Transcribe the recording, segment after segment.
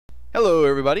Hello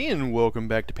everybody and welcome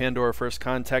back to Pandora First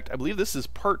Contact. I believe this is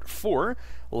part 4.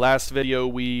 Last video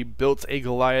we built a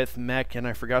Goliath mech and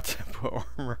I forgot to put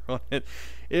armor on it.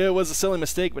 It was a silly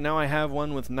mistake, but now I have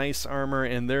one with nice armor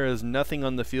and there is nothing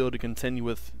on the field to contend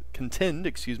with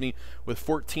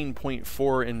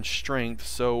 14.4 in strength,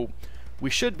 so we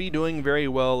should be doing very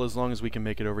well as long as we can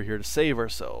make it over here to save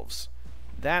ourselves.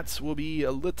 That will be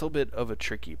a little bit of a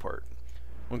tricky part.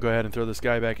 We'll go ahead and throw this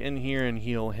guy back in here and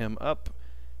heal him up.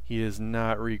 He is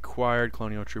not required.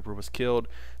 Colonial Trooper was killed.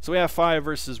 So we have 5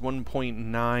 versus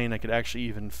 1.9. I could actually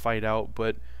even fight out,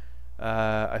 but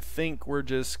I think we're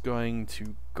just going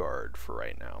to guard for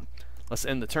right now. Let's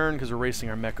end the turn because we're racing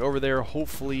our mech over there.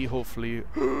 Hopefully.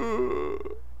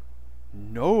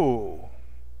 No.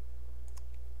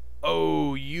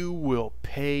 Oh, you will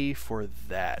pay for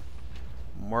that.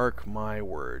 Mark my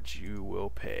words, you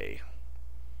will pay.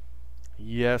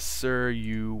 Yes, sir,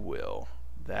 you will.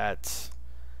 That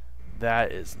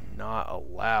is not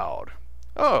allowed.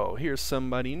 Oh, here's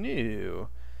somebody new.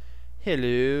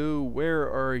 Hello, where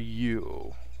are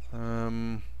you?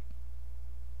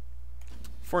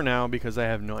 For now, because I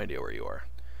have no idea where you are.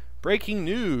 Breaking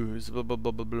news. Blah blah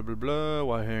blah blah blah blah blah.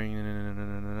 While hearing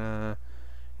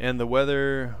and the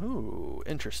weather. Ooh,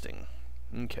 interesting.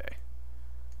 Okay.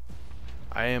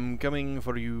 I am coming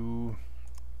for you.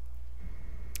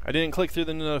 I didn't click through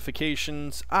the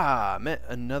notifications. Ah, met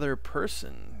another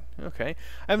person. Okay.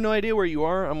 I have no idea where you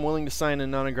are. I'm willing to sign a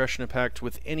non-aggression pact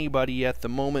with anybody at the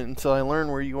moment until I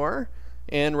learn where you are.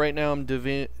 And right now I'm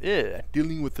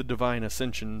dealing with the Divine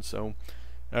Ascension, so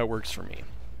that works for me.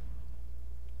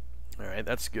 Alright,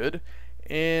 that's good.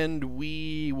 And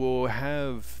we will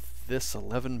have this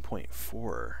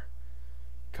 11.4.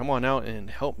 Come on out and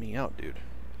help me out, dude.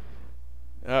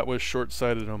 That was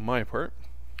short-sighted on my part.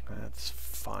 That's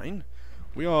fine.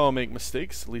 We all make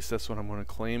mistakes. At least that's what I'm going to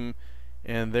claim.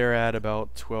 And they're at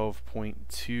about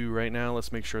 12.2 right now.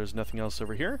 Let's make sure there's nothing else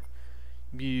over here.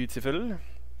 Beautiful.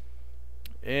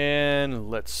 And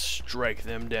let's strike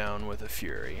them down with a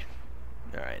fury.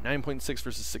 Alright, 9.6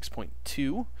 versus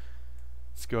 6.2.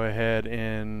 Let's go ahead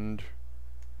and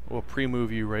we'll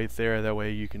pre-move you right there. That way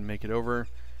you can make it over.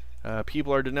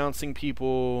 People are denouncing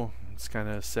people. It's kind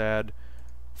of sad.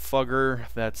 Fugger,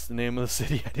 that's the name of the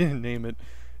city. I didn't name it.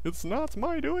 It's not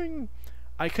my doing.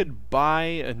 I could buy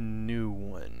a new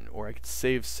one, or I could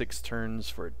save 6 turns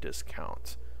for a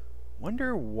discount.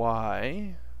 Wonder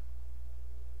why.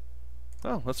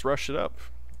 Oh, let's rush it up.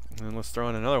 And let's throw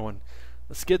in another one.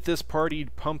 Let's get this party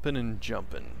pumping and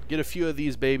jumping. Get a few of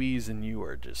these babies and you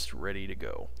are just ready to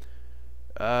go.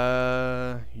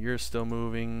 You're still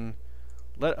moving.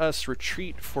 Let us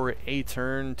retreat for a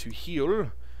turn to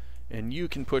heal. And you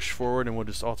can push forward and we'll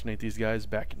just alternate these guys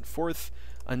back and forth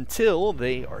until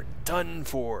they are done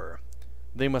for.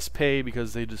 They must pay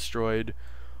because they destroyed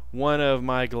one of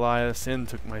my Goliaths and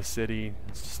took my city.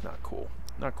 It's just not cool.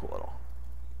 Not cool at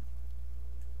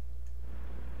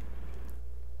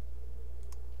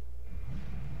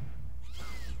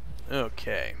all.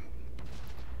 Okay.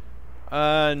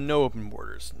 No open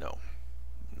borders. No.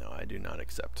 No, I do not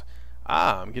accept.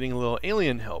 Ah, I'm getting a little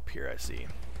alien help here, I see.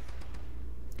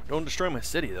 Don't destroy my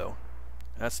city, though.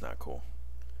 That's not cool.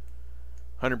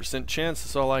 100% chance,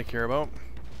 that's all I care about.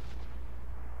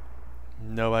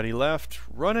 Nobody left.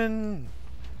 Running.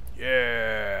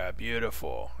 Yeah,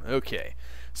 beautiful. Okay.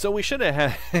 So we should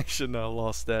have should not have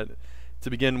lost that to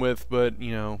begin with, but,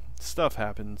 you know, stuff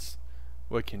happens.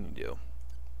 What can you do?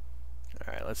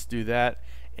 Alright, let's do that.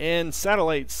 And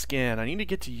satellite scan. I need to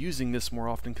get to using this more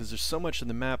often because there's so much in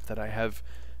the map that I have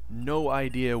no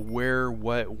idea where,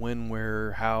 what, when,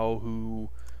 where, how, who,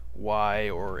 why,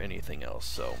 or anything else.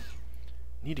 So,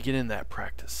 need to get in that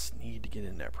practice.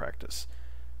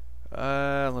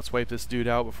 Let's wipe this dude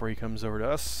out before he comes over to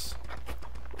us.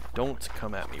 Don't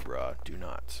come at me, bruh. Do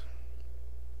not.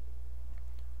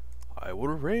 I will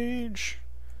rage.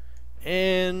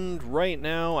 And right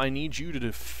now, I need you to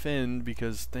defend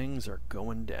because things are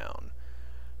going down.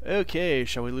 Okay,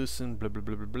 shall we loosen? Blah, blah,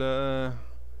 blah, blah, blah.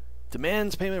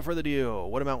 Demands payment for the deal.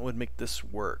 What amount would make this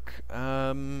work?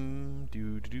 How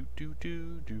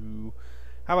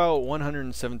about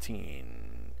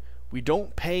 117? We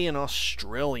don't pay in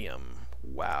Australium.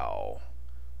 Wow.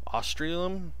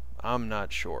 Australium? I'm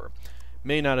not sure.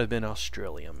 May not have been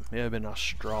Australium. May have been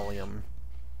Australium.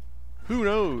 Who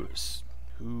knows?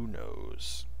 Who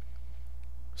knows?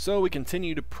 So we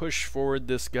continue to push forward.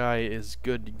 This guy is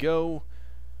good to go.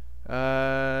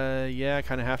 Yeah, I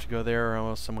kind of have to go there or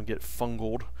else someone get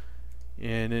fungled.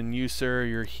 And then you, sir,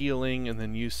 you're healing, and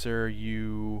then you, sir,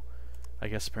 you, I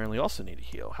guess, apparently also need to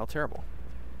heal. How terrible.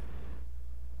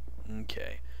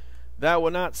 Okay. That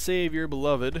will not save your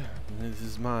beloved. This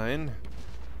is mine.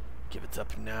 Give it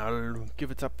up now. Give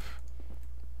it up.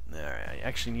 Alright, I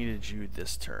actually needed you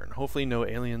this turn. Hopefully no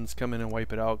aliens come in and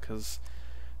wipe it out, because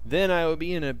then I would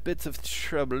be in a bit of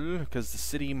trouble, because the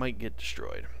city might get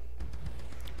destroyed.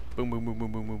 Boom, boom, boom,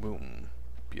 boom, boom, boom, boom.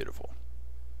 Beautiful.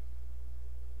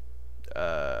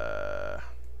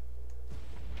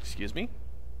 Excuse me?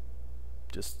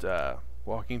 Just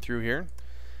walking through here.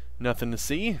 Nothing to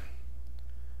see.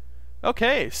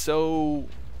 Okay, so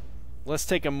let's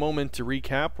take a moment to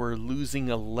recap. We're losing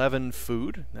 11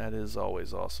 food. That is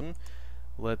always awesome.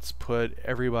 Let's put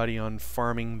everybody on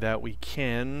farming that we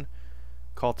can.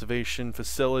 Cultivation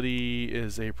facility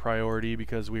is a priority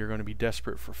because we are going to be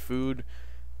desperate for food.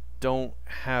 Don't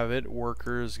have it.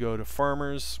 Workers go to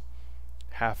farmers.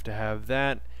 Have to have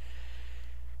that.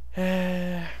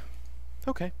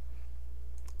 Okay.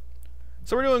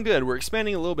 So we're doing good. We're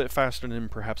expanding a little bit faster than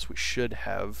perhaps we should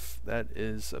have. That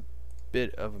is a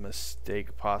bit of a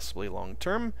mistake, possibly long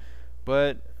term,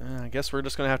 but I guess we're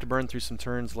just going to have to burn through some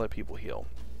turns, let people heal.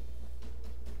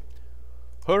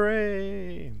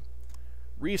 Hooray!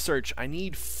 Research. I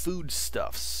need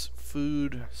foodstuffs.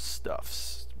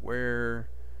 Foodstuffs. Where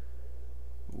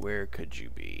could you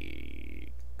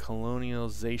be?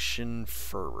 Colonialization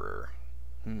fervor.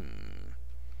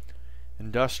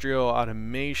 Industrial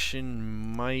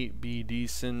automation might be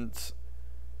decent.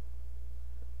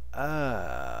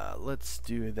 Let's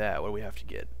do that. What do we have to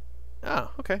get?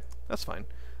 Ah, okay. That's fine.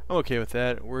 I'm okay with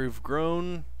that. We've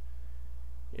grown.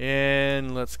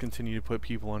 And let's continue to put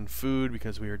people on food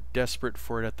because we are desperate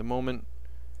for it at the moment.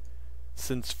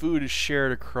 Since food is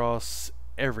shared across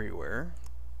everywhere.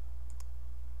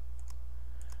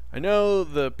 I know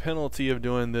the penalty of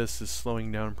doing this is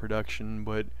slowing down production,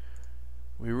 but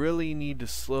we really need to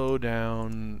slow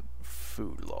down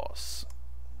food loss.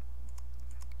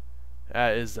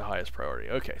 That is the highest priority.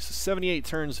 Okay, so 78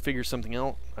 turns to figure something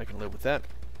out. I can live with that.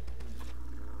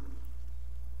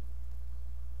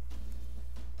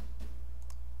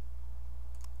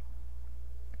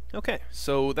 Okay,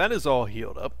 so that is all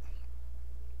healed up.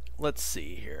 Let's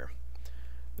see here.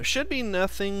 There should be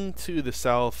nothing to the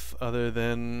south other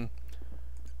than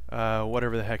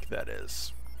whatever the heck that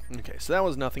is. Okay, so that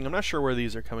was nothing. I'm not sure where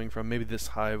these are coming from. Maybe this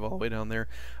hive all the way down there.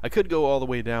 I could go all the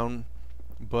way down,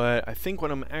 but I think what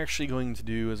I'm actually going to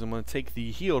do is I'm going to take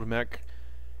the healed mech,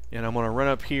 and I'm going to run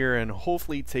up here and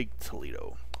hopefully take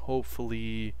Toledo.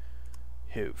 Hopefully.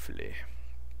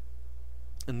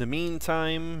 In the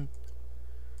meantime,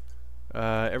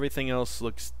 everything else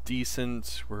looks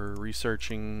decent. We're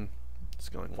researching. It's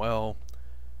going well.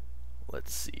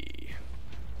 Let's see.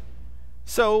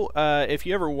 So, if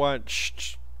you ever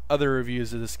watched other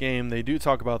reviews of this game, they do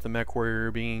talk about the mech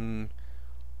warrior being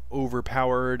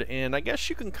overpowered, and I guess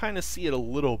you can kind of see it a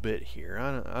little bit here.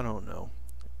 I don't know.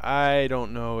 I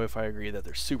don't know if I agree that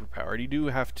they're super powered. You do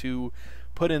have to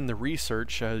put in the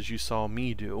research, as you saw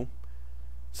me do,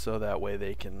 so that way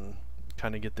they can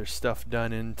kind of get their stuff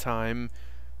done in time.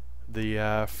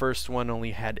 The first one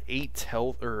only had 8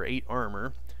 health or 8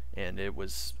 armor, and it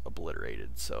was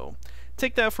obliterated. So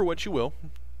take that for what you will.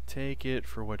 Take it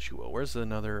for what you will. Where's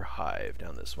another hive?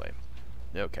 Down this way.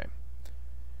 Okay.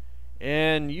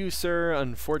 And you, sir,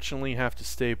 unfortunately have to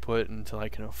stay put until I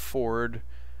can afford.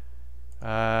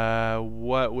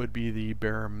 What would be the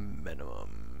bare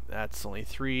minimum? That's only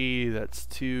 3. That's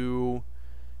 2.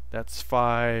 That's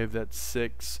 5. That's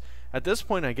 6. At this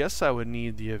point, I guess I would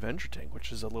need the Avenger tank,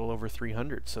 which is a little over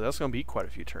 300. So that's going to be quite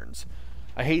a few turns.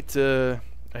 I hate to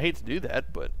do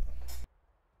that, but.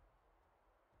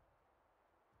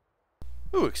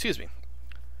 Ooh, excuse me.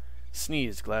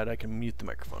 Sneeze. Glad I can mute the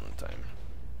microphone in time.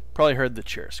 Probably heard the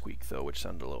chair squeak, though, which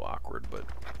sounded a little awkward, but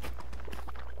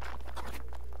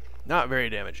not very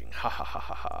damaging. Ha ha ha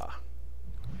ha ha.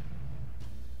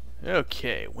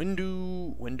 Okay,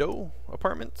 window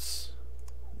apartments?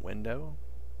 Window?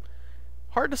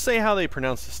 Hard to say how they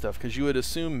pronounce this stuff, because you would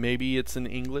assume maybe it's in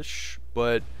English,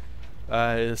 but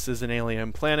this is an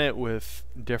alien planet with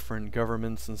different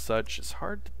governments and such. It's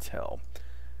hard to tell.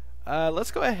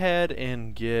 Let's go ahead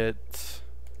and get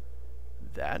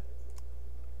that.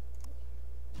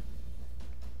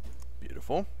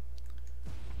 Beautiful.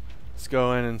 Let's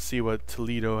go in and see what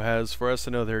Toledo has for us.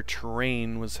 I know their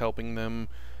terrain was helping them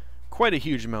quite a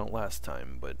huge amount last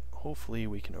time, but hopefully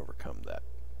we can overcome that.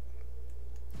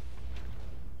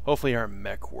 Hopefully our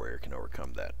mech warrior can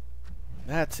overcome that.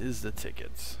 That is the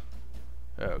ticket.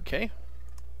 Okay.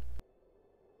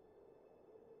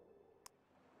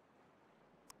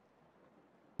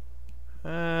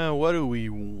 What do we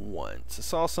want? I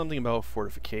saw something about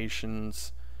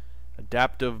fortifications,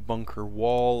 adaptive bunker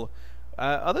wall.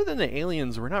 Other than the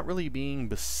aliens, we're not really being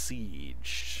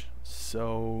besieged,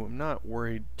 so I'm not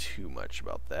worried too much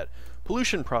about that.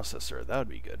 Pollution processor, that would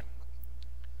be good.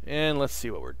 And let's see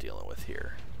what we're dealing with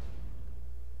here.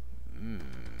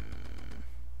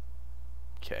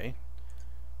 Okay.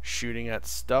 Shooting at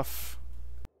stuff.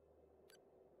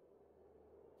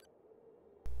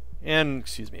 And,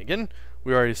 excuse me again,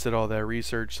 we already said all that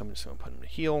research, so I'm just going to put him to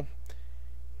heal.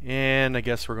 And I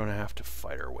guess we're going to have to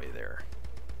fight our way there.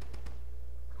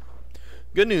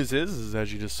 Good news is,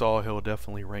 as you just saw, he'll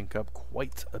definitely rank up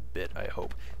quite a bit, I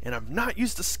hope. And I've not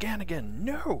used the scan again.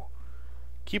 No!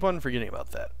 Keep on forgetting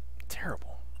about that.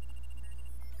 Terrible.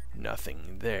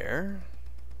 Nothing there.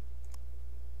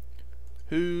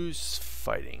 Who's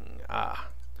fighting? Ah.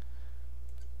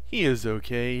 He is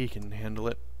okay. He can handle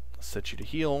it. I'll set you to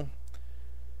heal.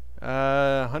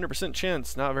 100%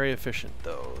 chance. Not very efficient,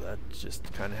 though. That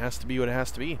just kind of has to be what it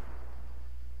has to be.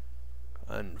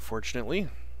 Unfortunately.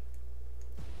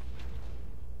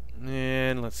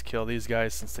 And let's kill these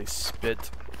guys since they spit.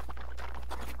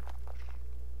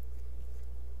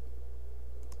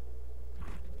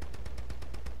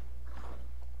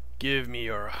 Give me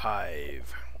your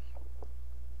hive.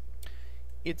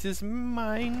 It is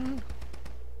mine.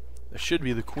 That should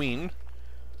be the queen.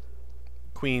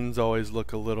 Queens always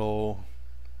look a little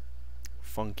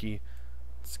funky.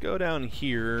 Let's go down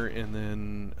here and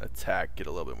then attack, get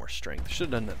a little bit more strength. Should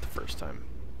have done that the first time.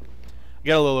 I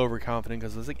got a little overconfident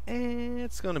because I was like,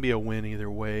 it's going to be a win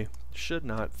either way. Should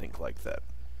not think like that.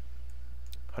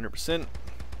 100%.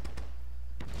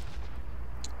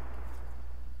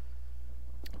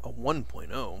 A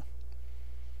 1.0.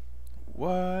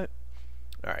 What?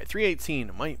 Alright,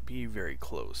 318 might be very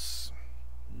close.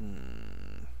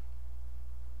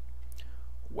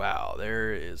 Wow,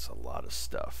 there is a lot of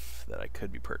stuff that I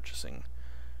could be purchasing.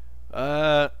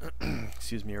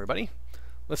 Excuse me, everybody.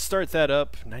 Let's start that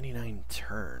up. 99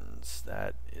 turns.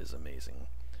 That is amazing.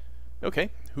 Okay,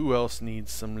 who else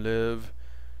needs some live?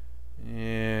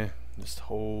 Just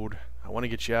hold. I want to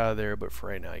get you out of there, but for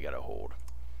right now, you gotta hold.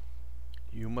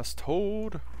 You must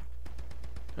hold.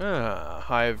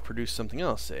 Hive produced something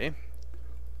else, eh?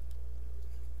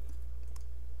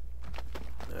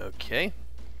 Okay.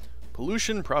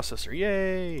 Pollution processor,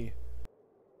 yay!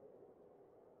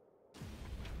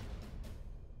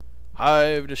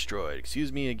 Hive destroyed.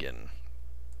 Excuse me again.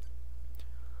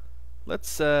 Let's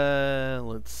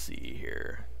see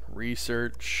here.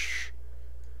 Research.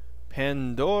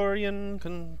 Pandora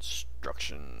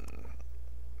construction.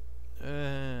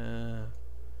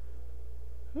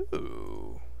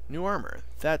 Ooh, new armor.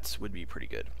 That would be pretty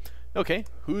good. Okay,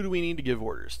 who do we need to give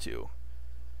orders to?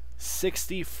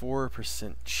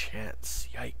 64% chance.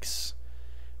 Yikes.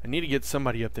 I need to get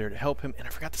somebody up there to help him, and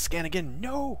I forgot to scan again.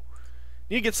 No!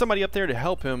 Need to get somebody up there to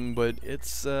help him, but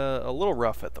it's a little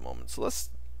rough at the moment. So let's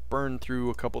burn through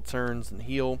a couple turns and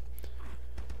heal.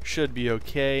 Should be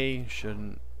okay.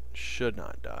 Should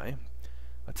not die.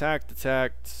 Attacked,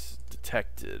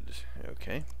 detected.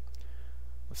 Okay.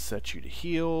 Let's set you to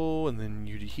heal, and then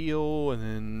you to heal, and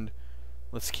then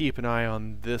let's keep an eye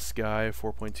on this guy.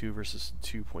 4.2 versus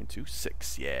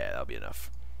 2.26. Yeah, that'll be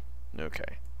enough.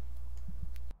 Okay.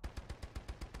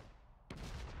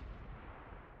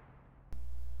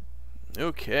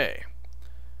 Okay.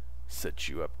 Set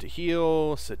you up to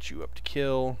heal, set you up to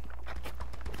kill.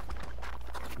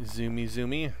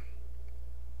 Zoomy.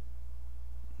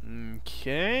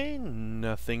 Okay,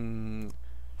 nothing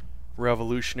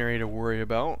revolutionary to worry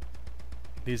about.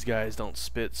 These guys don't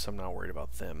spit, so I'm not worried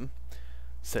about them.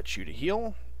 Set you to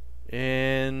heal,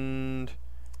 and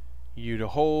you to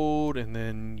hold, and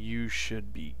then you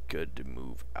should be good to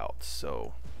move out.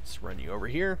 So let's run you over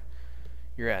here.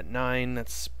 You're at 9,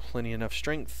 that's plenty enough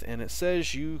strength, and it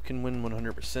says you can win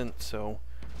 100%, so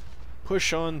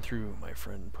push on through, my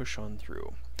friend, push on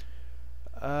through.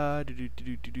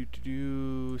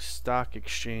 Stock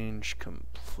exchange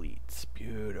complete.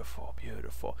 Beautiful,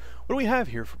 beautiful. What do we have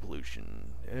here for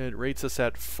pollution? It rates us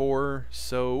at 4,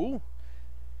 so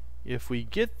if we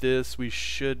get this, we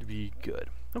should be good.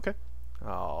 Okay,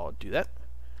 I'll do that.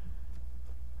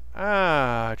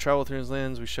 Travel through his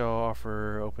lands, we shall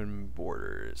offer open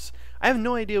borders. I have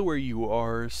no idea where you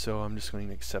are, so I'm just going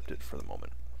to accept it for the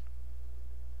moment.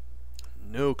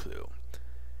 No clue.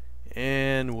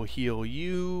 And we'll heal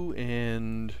you,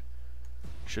 and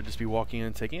should just be walking in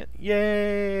and taking it.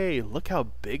 Yay! Look how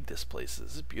big this place is.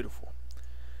 This is beautiful.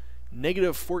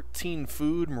 -14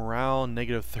 food, morale,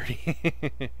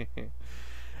 -30.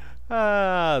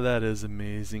 That is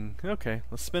amazing. Okay,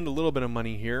 let's spend a little bit of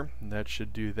money here. That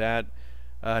should do that.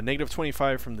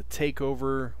 -25 from the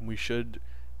takeover. We should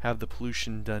have the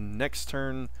pollution done next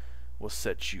turn. We'll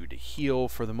set you to heal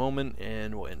for the moment,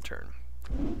 and we'll end turn.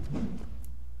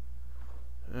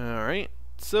 Alright,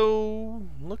 so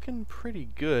looking pretty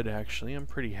good actually. I'm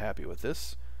pretty happy with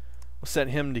this. We'll set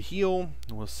him to heal,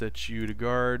 we'll set you to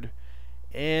guard,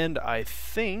 and I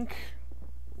think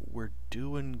we're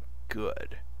doing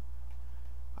good.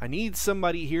 I need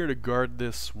somebody here to guard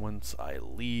this once I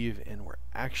leave, and we're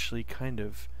actually kind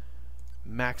of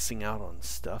maxing out on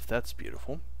stuff. That's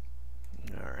beautiful.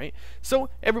 Alright, so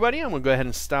everybody, I'm going to go ahead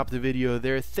and stop the video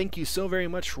there. Thank you so very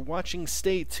much for watching.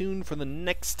 Stay tuned for the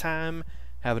next time.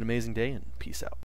 Have an amazing day, and peace out.